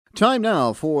Time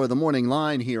now for the morning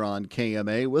line here on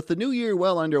KMA. With the new year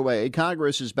well underway,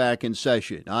 Congress is back in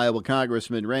session. Iowa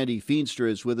Congressman Randy Feenstra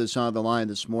is with us on the line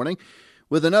this morning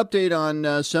with an update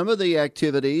on some of the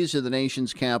activities of the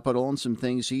nation's capital and some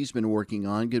things he's been working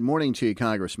on. Good morning to you,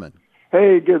 Congressman.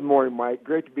 Hey, good morning, Mike.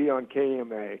 Great to be on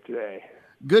KMA today.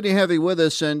 Good to have you with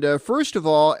us. And first of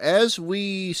all, as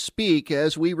we speak,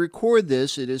 as we record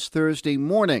this, it is Thursday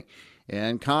morning.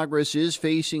 And Congress is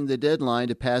facing the deadline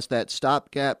to pass that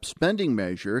stopgap spending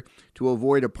measure to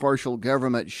avoid a partial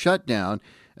government shutdown.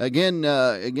 Again,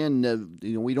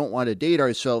 we don't want to date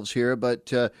ourselves here,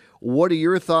 but what are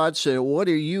your thoughts? What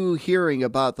are you hearing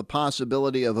about the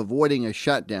possibility of avoiding a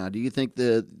shutdown? Do you think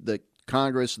the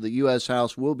Congress, the U.S.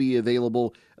 House, will be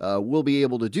able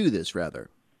to do this, rather?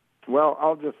 Well,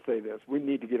 I'll just say this. We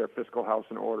need to get our fiscal house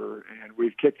in order, and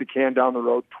we've kicked the can down the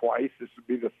road twice. This would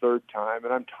be the third time,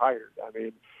 and I'm tired. I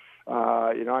mean,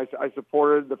 I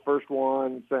supported the first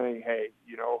one saying, hey,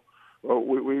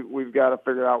 we've got to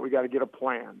figure out, we got to get a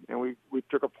plan. And we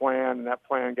took a plan, and that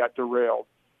plan got derailed.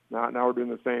 Now we're doing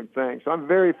the same thing. So I'm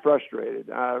very frustrated.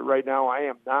 Right now I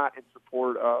am not in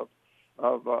support of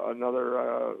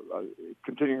another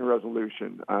continuing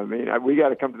resolution. I mean, we got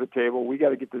to come to the table. We got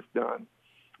to get this done.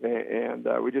 And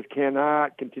we just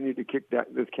cannot continue to kick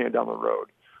this can down the road.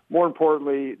 More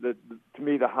importantly, to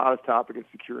me, the hottest topic is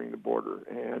securing the border.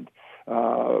 And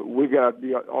we've got to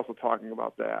be also talking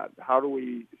about that. How do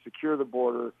we secure the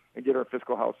border and get our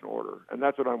fiscal house in order? And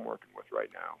that's what I'm working with right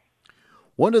now.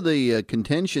 One of the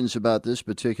contentions about this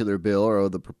particular bill, or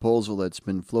the proposal that's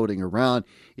been floating around,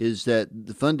 is that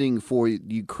the funding for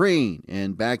Ukraine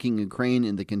and backing Ukraine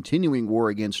in the continuing war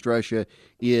against Russia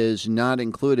is not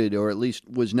included, or at least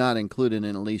was not included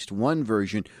in at least one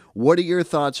version. What are your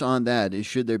thoughts on that?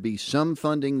 Should there be some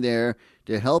funding there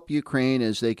to help Ukraine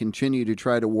as they continue to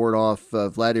try to ward off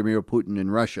Vladimir Putin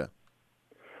and Russia?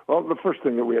 Well, the first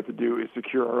thing that we have to do is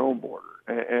secure our own border,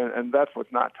 and that's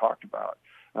what's not talked about.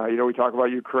 We talk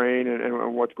about Ukraine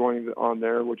and what's going on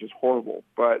there, which is horrible.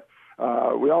 But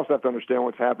we also have to understand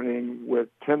what's happening with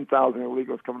 10,000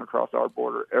 illegals coming across our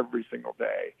border every single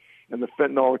day. And the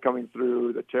fentanyl coming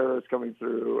through, the terrorists coming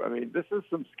through. I mean, this is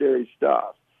some scary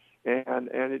stuff. And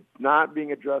it's not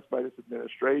being addressed by this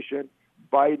administration.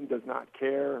 Biden does not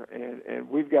care, and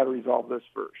we've got to resolve this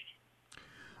first.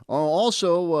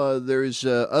 Also, there's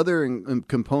other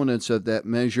components of that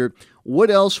measure.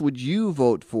 What else would you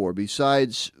vote for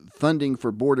besides funding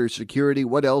for border security?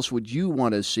 What else would you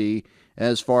want to see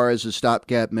as far as the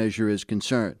stopgap measure is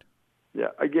concerned? Yeah,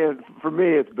 again, for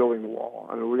me, it's building the wall.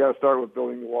 I mean, we got to start with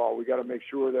building the wall. We got to make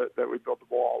sure that we built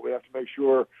the wall. We have to make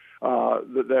sure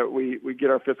that we get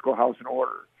our fiscal house in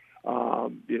order.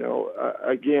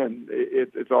 Again,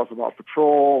 it's also about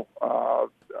patrol.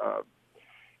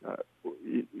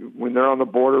 When they're on the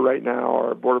border right now,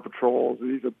 our border patrols,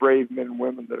 these are brave men and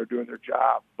women that are doing their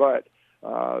job, but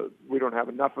we don't have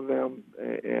enough of them,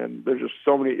 and there's just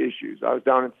so many issues. I was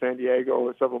down in San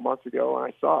Diego several months ago,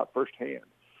 and I saw it firsthand,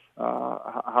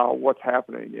 what's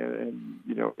happening, and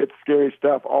it's scary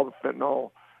stuff, all the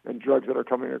fentanyl and drugs that are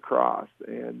coming across,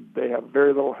 and they have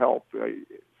very little help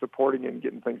supporting and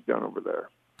getting things done over there.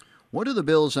 One of the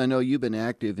bills I know you've been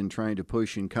active in trying to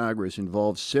push in Congress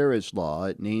involves Sara's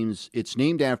Law. It's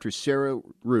named after Sara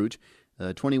Root,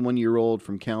 a 21-year-old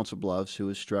from Council Bluffs who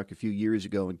was struck a few years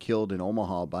ago and killed in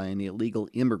Omaha by an illegal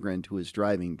immigrant who was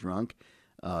driving drunk.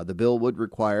 The bill would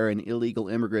require an illegal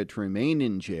immigrant to remain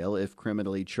in jail if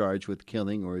criminally charged with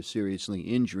killing or seriously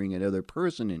injuring another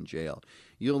person in jail.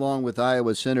 You, along with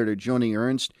Iowa Senator Joni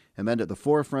Ernst, have been at the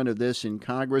forefront of this in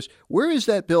Congress. Where is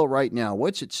that bill right now?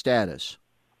 What's its status?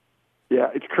 Yeah,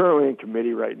 it's currently in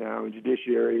committee right now in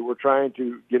Judiciary. We're trying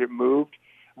to get it moved.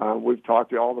 We've talked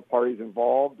to all the parties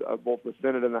involved, both the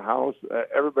Senate and the House.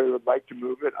 Everybody would like to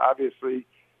move it. Obviously,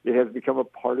 it has become a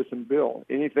partisan bill.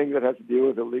 Anything that has to do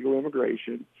with illegal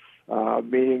immigration,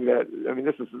 meaning that,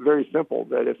 this is very simple,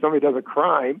 that if somebody does a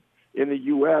crime in the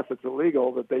U.S. that's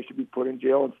illegal, that they should be put in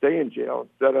jail and stay in jail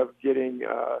instead of getting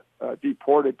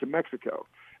deported to Mexico.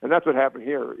 And that's what happened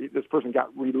here. This person got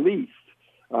released.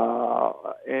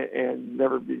 And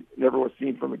never was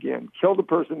seen from again. Killed a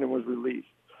person and was released,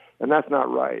 and that's not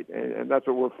right. And that's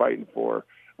what we're fighting for.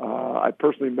 I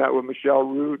personally met with Michelle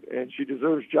Root, and she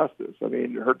deserves justice. I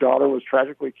mean, her daughter was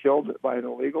tragically killed by an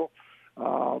illegal,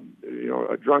 a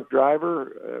drunk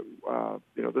driver.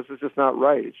 This is just not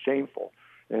right. It's shameful,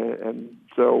 and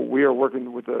so we are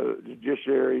working with the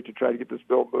judiciary to try to get this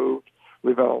bill moved.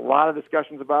 We've had a lot of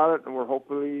discussions about it, and we're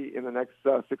hopefully in the next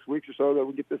 6 weeks or so that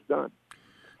we get this done.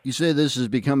 You say this has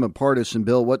become a partisan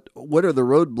bill. What are the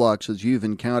roadblocks that you've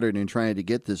encountered in trying to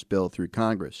get this bill through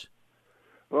Congress?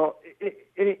 Well,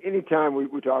 anytime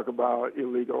we talk about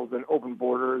illegals and open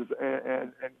borders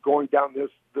and going down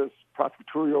this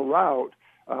prosecutorial route,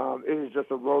 it is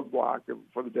just a roadblock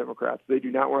for the Democrats. They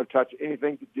do not want to touch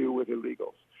anything to do with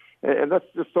illegals. And that's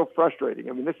just so frustrating.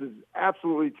 I mean, this is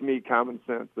absolutely, to me, common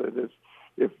sense.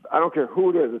 If I don't care who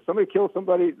it is, if somebody kills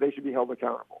somebody, they should be held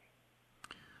accountable.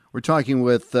 We're talking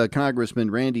with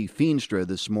Congressman Randy Feenstra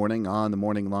this morning on the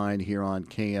Morning Line here on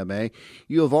KMA.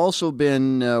 You have also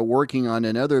been working on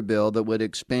another bill that would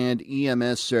expand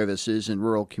EMS services in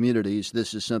rural communities.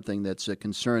 This is something that's a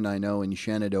concern, I know, in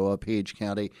Shenandoah, Page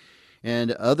County,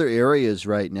 and other areas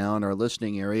right now in our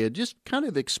listening area. Just kind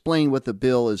of explain what the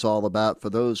bill is all about for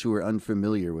those who are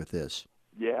unfamiliar with this.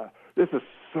 Yeah, this is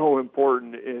so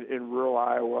important in rural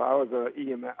Iowa. I was an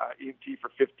EMT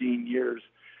for 15 years.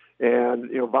 And,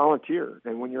 volunteer.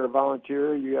 And when you're a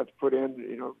volunteer, you have to put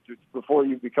in, before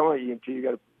you become an EMT, you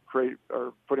got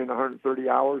to put in 130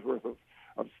 hours worth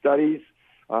of studies.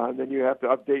 And then you have to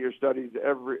update your studies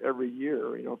every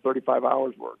year, 35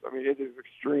 hours worth. I mean, it is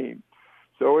extreme.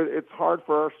 So it's hard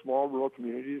for our small rural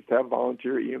communities to have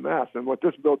volunteer EMS. And what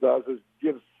this bill does is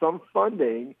give some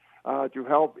funding to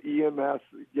help EMS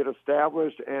get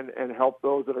established and help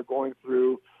those that are going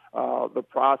through the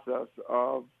process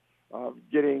of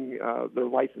getting their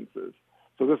licenses.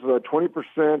 So this is a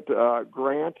 20%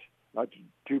 grant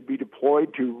to be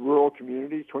deployed to rural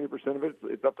communities. 20% of it,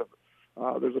 it's up to,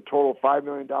 there's a total of $5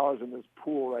 million in this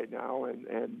pool right now,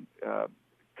 and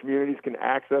communities can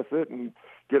access it and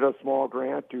get a small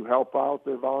grant to help out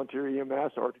their volunteer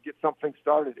EMS or to get something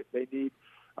started if they need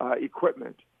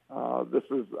equipment. This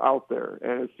is out there,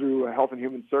 and it's through Health and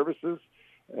Human Services.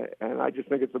 And I just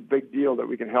think it's a big deal that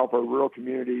we can help our rural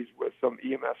communities with some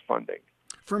EMS funding.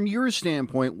 From your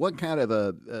standpoint, what kind of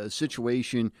a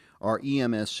situation are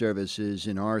EMS services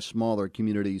in our smaller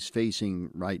communities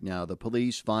facing right now? The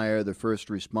police, fire, the first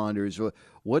responders,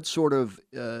 what sort of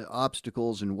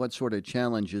obstacles and what sort of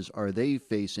challenges are they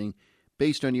facing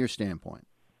based on your standpoint?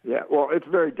 Yeah, well, it's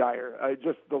very dire.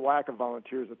 Just the lack of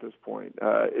volunteers at this point.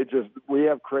 We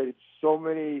have created so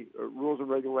many rules and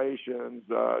regulations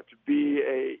to be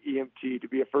a EMT, to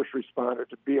be a first responder,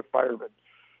 to be a fireman.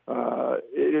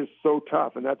 It is so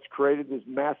tough, and that's created this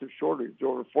massive shortage,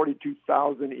 over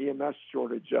 42,000 EMS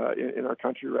shortage in our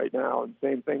country right now, and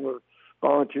same thing with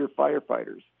volunteer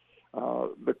firefighters.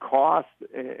 The cost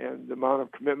and the amount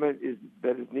of commitment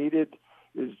that is needed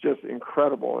is just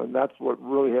incredible, and that's what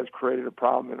really has created a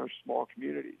problem in our small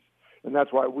communities. And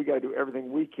that's why we got to do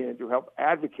everything we can to help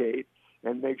advocate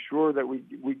and make sure that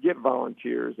we get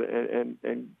volunteers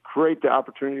and create the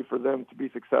opportunity for them to be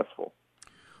successful.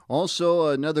 Also,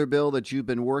 another bill that you've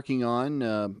been working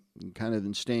on, kind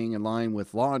of staying in line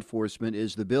with law enforcement,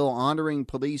 is the bill honoring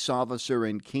Police Officer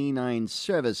and Canine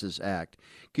Services Act.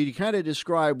 Could you kind of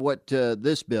describe what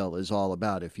this bill is all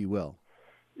about, if you will?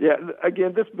 Yeah,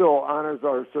 again, this bill honors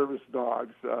our service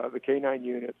dogs, the canine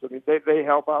units. I mean, they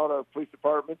help out our police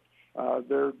department.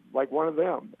 They're like one of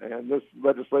them. And this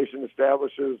legislation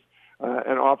establishes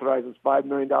and authorizes $5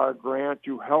 million grant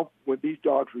to help when these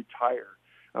dogs retire.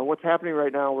 What's happening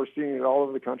right now, we're seeing it all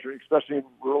over the country, especially in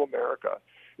rural America,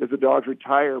 is the dogs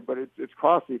retire, but it's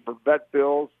costly for vet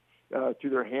bills to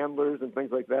their handlers and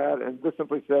things like that. And this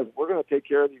simply says we're going to take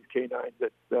care of these canines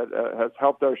that has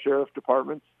helped our sheriff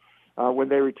departments when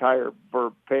they retire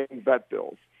for paying vet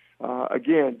bills.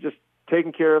 Again, just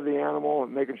taking care of the animal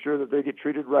and making sure that they get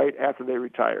treated right after they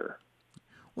retire.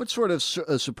 What sort of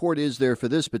support is there for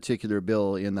this particular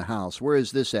bill in the House? Where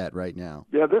is this at right now?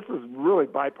 Yeah, this is really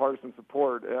bipartisan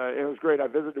support. It was great. I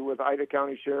visited with Ida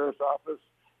County Sheriff's Office,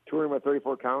 touring my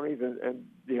 34 counties, and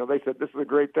they said this is a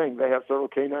great thing. They have several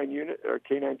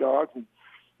canine dogs, and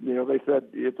they said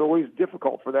it's always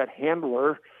difficult for that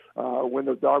handler when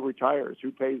the dog retires,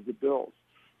 who pays the bills.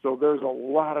 So there's a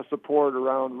lot of support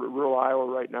around rural Iowa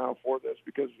right now for this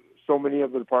because so many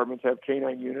of the departments have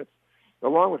canine units,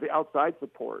 along with the outside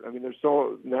support. I mean, there's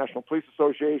National Police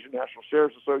Association, National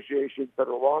Sheriff's Association,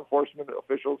 federal law enforcement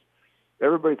officials,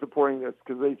 everybody supporting this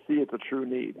because they see it's a true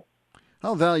need.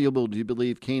 How valuable do you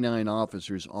believe canine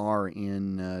officers are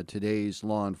in today's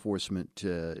law enforcement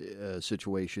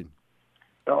situation?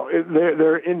 Oh,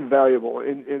 they're invaluable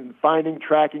in finding,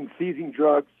 tracking, seizing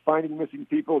drugs, finding missing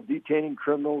people, detaining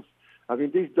criminals. I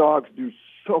mean, these dogs do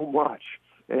so much,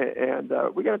 and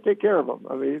we got to take care of them.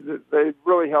 I mean, they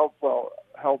really help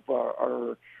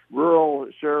our rural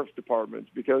sheriff's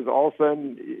departments because all of a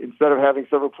sudden, instead of having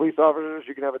several police officers,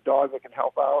 you can have a dog that can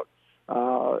help out,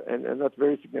 and that's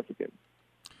very significant.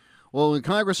 Well,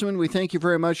 Congressman, we thank you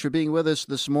very much for being with us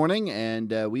this morning,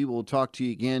 and we will talk to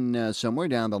you again somewhere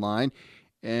down the line.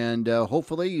 And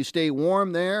hopefully you stay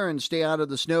warm there and stay out of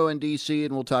the snow in D.C.,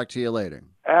 and we'll talk to you later.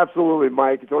 Absolutely,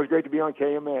 Mike. It's always great to be on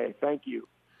KMA. Thank you.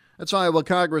 That's Iowa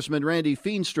Congressman Randy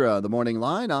Feenstra, the Morning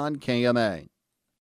Line on KMA.